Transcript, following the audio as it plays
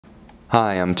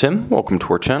Hi, I'm Tim. Welcome to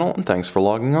our channel and thanks for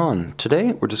logging on.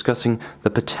 Today we're discussing the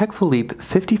Patek Philippe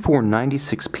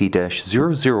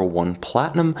 5496P-001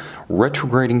 Platinum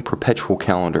Retrograding Perpetual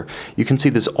Calendar. You can see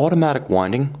this automatic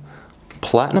winding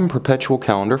Platinum Perpetual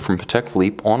Calendar from Patek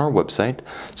Philippe on our website.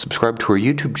 Subscribe to our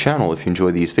YouTube channel if you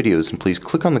enjoy these videos, and please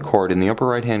click on the card in the upper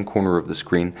right hand corner of the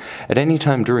screen at any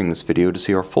time during this video to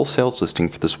see our full sales listing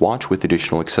for this watch with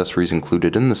additional accessories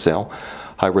included in the sale,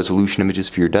 high-resolution images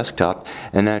for your desktop,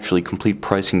 and naturally complete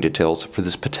pricing details for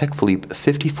this Patek Philippe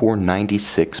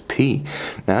 5496P.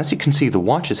 Now, as you can see, the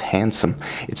watch is handsome.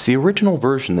 It's the original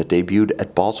version that debuted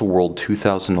at Baselworld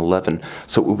 2011,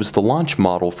 so it was the launch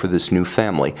model for this new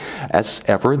family. As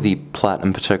ever, the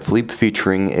Platinum Patek Philippe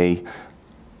featuring a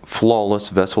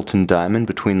flawless Vesselton diamond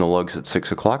between the lugs at 6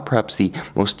 o'clock, perhaps the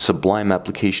most sublime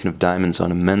application of diamonds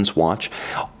on a men's watch,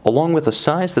 along with a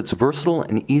size that's versatile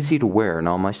and easy to wear.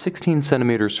 Now, on my 16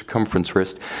 centimeter circumference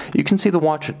wrist, you can see the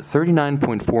watch at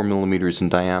 39.4 millimeters in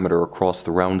diameter across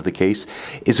the round of the case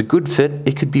is a good fit.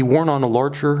 It could be worn on a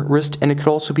larger wrist, and it could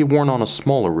also be worn on a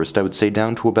smaller wrist. I would say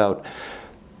down to about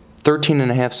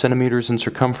 13.5 centimeters in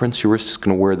circumference. Your wrist is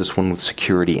going to wear this one with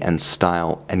security and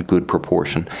style and good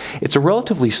proportion. It's a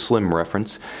relatively slim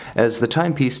reference, as the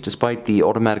timepiece, despite the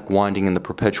automatic winding in the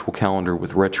Perpetual Calendar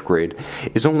with retrograde,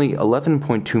 is only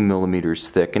 11.2 millimeters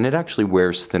thick, and it actually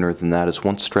wears thinner than that, as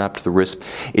once strapped to the wrist,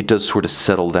 it does sort of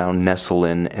settle down, nestle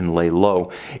in, and lay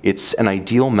low. It's an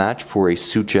ideal match for a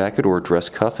suit jacket or a dress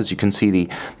cuff. As you can see, the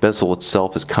bezel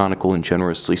itself is conical and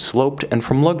generously sloped, and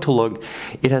from lug to lug,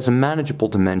 it has a manageable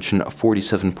dimension of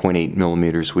 47.8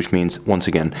 millimeters, which means, once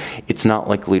again, it's not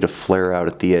likely to flare out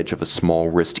at the edge of a small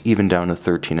wrist, even down to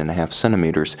 13.5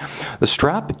 centimeters. The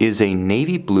strap is a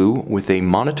navy blue with a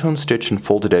monotone stitch and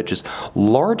folded edges,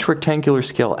 large rectangular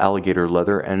scale alligator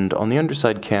leather, and on the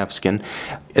underside calfskin.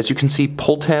 As you can see,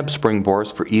 pull tab spring bars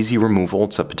for easy removal.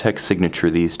 It's a Patek signature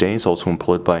these days, also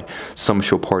employed by some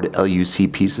Chopard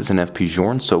LUC pieces and FP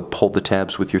Journe, so pull the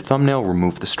tabs with your thumbnail,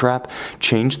 remove the strap,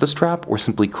 change the strap, or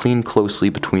simply clean closely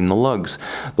between the lugs.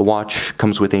 The watch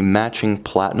comes with a matching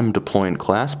platinum deployant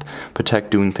clasp.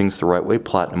 Patek doing things the right way.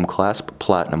 Platinum clasp,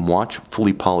 platinum watch,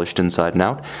 fully polished inside and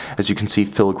out. As you can see,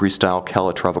 filigree style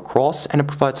Calatrava cross, and it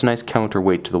provides a nice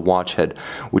counterweight to the watch head,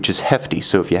 which is hefty.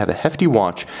 So if you have a hefty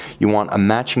watch, you want a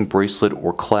matching bracelet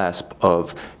or clasp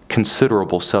of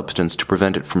considerable substance to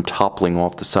prevent it from toppling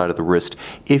off the side of the wrist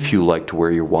if you like to wear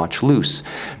your watch loose.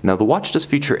 Now, the watch does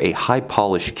feature a high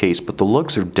polish case, but the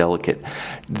lugs are delicate.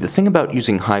 The thing about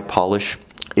using high polish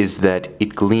is that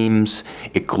it gleams,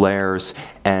 it glares,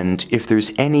 and if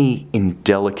there's any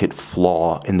indelicate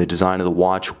flaw in the design of the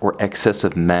watch or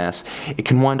excessive mass, it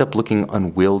can wind up looking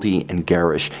unwieldy and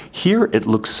garish. Here it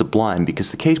looks sublime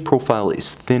because the case profile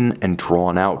is thin and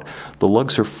drawn out. The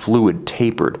lugs are fluid,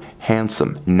 tapered,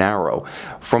 handsome, narrow.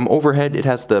 From overhead, it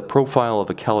has the profile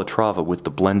of a Calatrava with the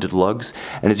blended lugs,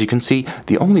 and as you can see,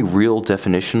 the only real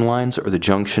definition lines are the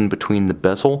junction between the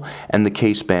bezel and the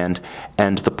case band,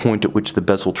 and the point at which the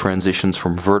bezel transitions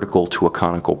from vertical to a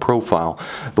conical profile.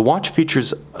 The watch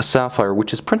features a sapphire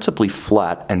which is principally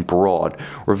flat and broad,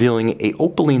 revealing a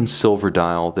opaline silver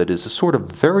dial that is a sort of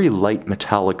very light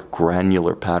metallic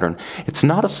granular pattern. It's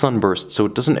not a sunburst, so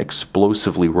it doesn't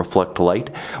explosively reflect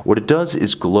light. What it does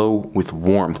is glow with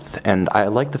warmth, and I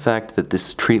like the fact that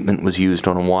this treatment was used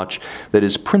on a watch that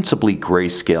is principally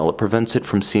grayscale. It prevents it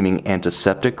from seeming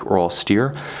antiseptic or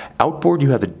austere. Outboard,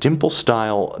 you have a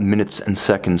dimple-style minutes and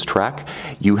seconds track.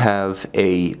 You have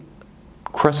a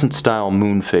crescent-style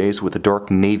moon phase with a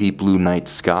dark navy blue night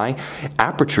sky,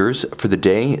 apertures for the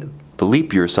day, the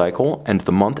leap year cycle, and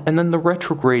the month, and then the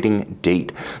retrograding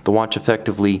date. The watch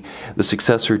effectively the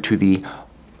successor to the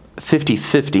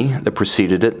 5050 that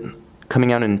preceded it,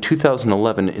 coming out in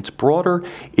 2011. It's broader,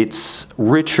 it's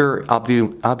richer,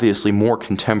 obviously more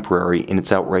contemporary in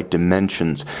its outright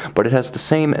dimensions, but it has the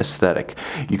same aesthetic.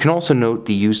 You can also note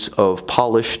the use of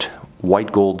polished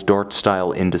white gold dart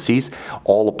style indices,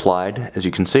 all applied, as you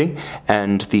can see,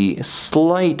 and the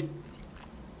slight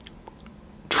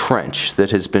trench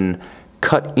that has been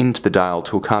cut into the dial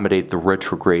to accommodate the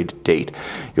retrograde date.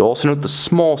 You'll also note the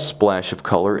small splash of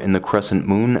color in the crescent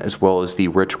moon, as well as the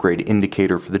retrograde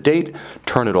indicator for the date.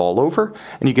 Turn it all over,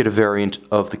 and you get a variant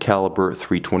of the caliber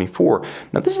 324.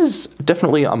 Now, this is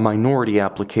definitely a minority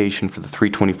application for the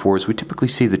 324s. We typically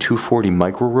see the 240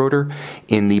 micro rotor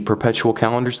in the Perpetual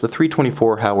calendars. The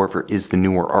 324, however, is the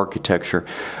newer architecture,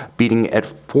 beating at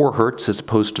 4 Hz as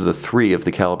opposed to the 3 of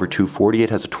the caliber 240. It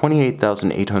has a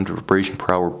 28,800 vibration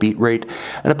per hour beat rate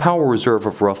and a power reserve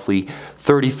of roughly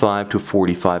 35 to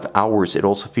 45 hours. It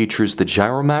also features the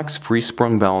Gyromax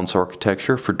free-sprung balance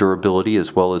architecture for durability,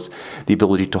 as well as the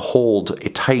ability to hold a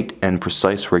tight and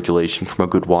precise regulation from a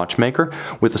good watchmaker,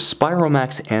 with a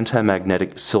Spiromax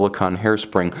anti-magnetic silicon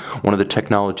hairspring, one of the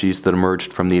technologies that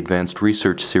emerged from the advanced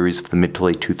research series of the mid to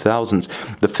late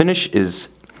 2000s. The finish is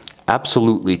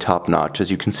absolutely top-notch. As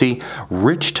you can see,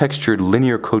 rich textured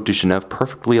linear Côte de Genève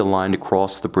perfectly aligned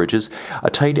across the bridges, a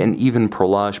tight and even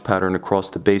perlage pattern across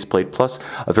the base plate, plus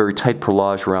a very tight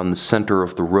perlage around the center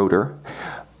of the rotor.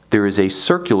 There is a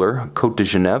circular Côte de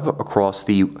Genève across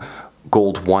the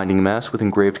gold winding mass with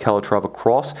engraved Calatrava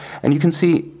cross, and you can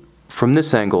see from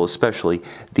this angle especially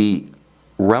the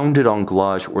rounded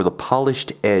anglage, or the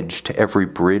polished edge to every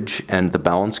bridge and the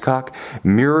balance cock,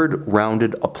 mirrored,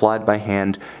 rounded, applied by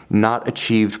hand, not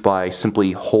achieved by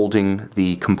simply holding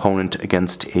the component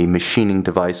against a machining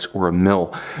device or a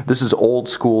mill. This is old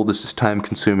school, this is time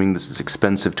consuming, this is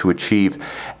expensive to achieve,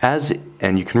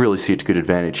 and you can really see it to good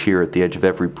advantage here at the edge of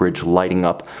every bridge lighting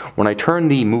up. When I turn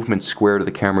the movement square to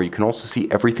the camera, you can also see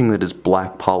everything that is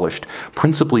black polished,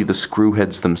 principally the screw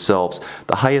heads themselves.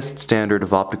 The highest standard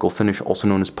of optical finish, also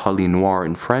known as Pali Noir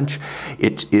in French.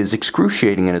 It is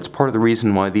excruciating, and it's part of the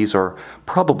reason why these are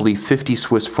probably 50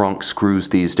 Swiss franc screws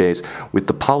these days. With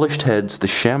the polished heads, the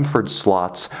chamfered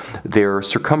slots, their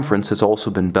circumference has also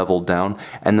been beveled down,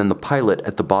 and then the pilot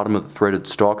at the bottom of the threaded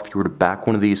stalk, if you were to back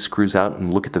one of these screws out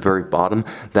and look at the very bottom,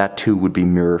 that too would be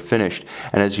mirror finished.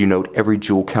 And as you note, every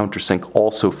jewel countersink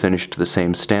also finished to the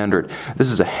same standard. This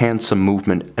is a handsome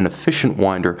movement, an efficient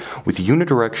winder with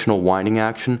unidirectional winding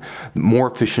action,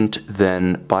 more efficient than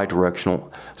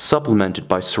bidirectional, supplemented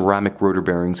by ceramic rotor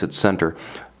bearings at center.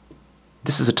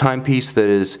 This is a timepiece that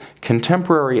is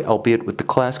contemporary, albeit with the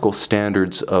classical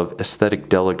standards of aesthetic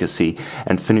delicacy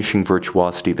and finishing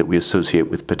virtuosity that we associate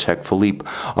with Patek Philippe.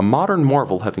 A modern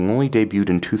marvel, having only debuted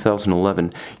in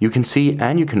 2011, you can see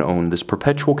and you can own this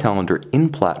Perpetual calendar in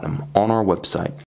platinum on our website.